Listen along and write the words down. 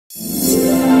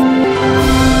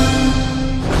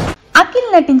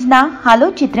అఖిల్ నటించిన హలో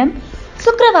చిత్రం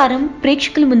శుక్రవారం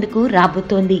ప్రేక్షకుల ముందుకు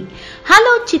రాబోతోంది.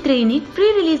 హలో చిత్ర యూనిట్ ప్రీ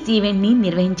రిలీజ్ ఈవెంట్ ని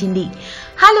నిర్వహించింది.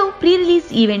 హలో ప్రీ రిలీజ్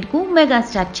ఈవెంట్ కు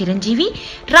మెగాస్టార్ చిరంజీవి,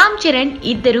 రామ్ చరణ్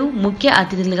ఇద్దరు ముఖ్య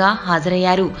అతిథులుగా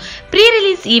హాజరయ్యారు. ప్రీ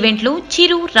రిలీజ్ ఈవెంట్ లో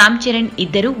చిరు, రామ్ చరణ్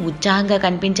ఇద్దరు ఉత్సాహంగా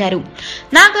కనిపించారు.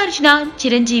 నాగార్జున,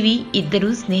 చిరంజీవి ఇద్దరు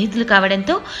స్నేహితులు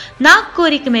కావడంతో నా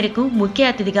కోరిక మేరకు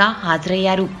ముఖ్య అతిథిగా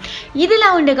హాజరయ్యారు.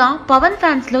 ఇదిలా ఉండగా పవన్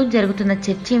ఫ్యాన్స్ లో జరుగుతున్న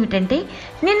చర్చ ఏమిటంటే,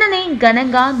 నిన్ననే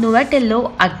ఘనంగా నోవాటెల్లో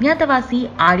అజ్ఞాతవాసి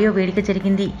ఆడియో వేడుక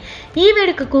జరిగింది. ఈ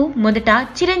వేడుకకు మొదట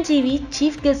చిరంజీవి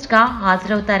చీఫ్ గెస్ట్ గా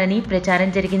హాజరవుతారని ప్రచారం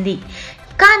జరిగింది.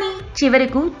 కానీ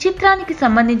చివరకు చిత్రానికి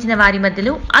సంబంధించిన వారి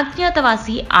మధ్యలో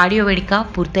అజ్ఞాతవాసి ఆడియో వేడుక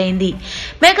పూర్తయింది.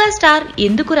 మెగాస్టార్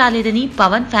ఎందుకు రాలేదని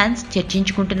పవన్ ఫ్యాన్స్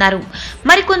చర్చించుకుంటున్నారు.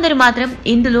 మరికొందరు మాత్రం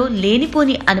ఇందులో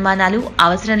లేనిపోని అనుమానాలు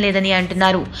అవసరం లేదని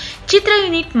అంటున్నారు. చిత్ర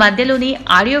యూనిట్ మధ్యలోనే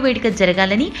ఆడియో వేడుక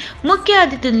జరగాలని ముఖ్య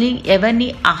అతిథుల్ని ఎవరిని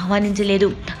ఆహ్వానించలేదు.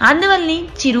 అందువల్లనే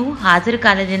చిరు హాజరు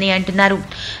కాలేదని అంటున్నారు.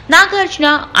 నాగార్జున,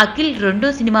 అఖిల్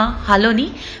రెండో సినిమా హలోని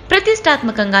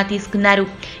ప్రతిష్టాత్మకంగా తీసుకున్నారు.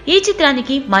 ఈ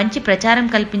చిత్రానికి మంచి ప్రచారం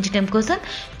కల్పించడం కోసం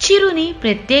చిరుని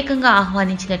ప్రత్యేకంగా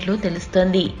ఆహ్వానించినట్లు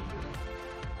తెలుస్తోంది.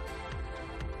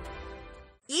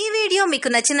 ఈ వీడియో మీకు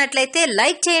నచ్చినట్లయితే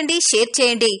లైక్ చేయండి, షేర్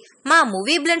చేయండి. మా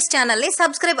మూవీ బ్లెండ్స్ ఛానల్ ని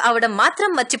సబ్స్క్రైబ్ అవ్వడం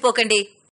మాత్రం మర్చిపోకండి.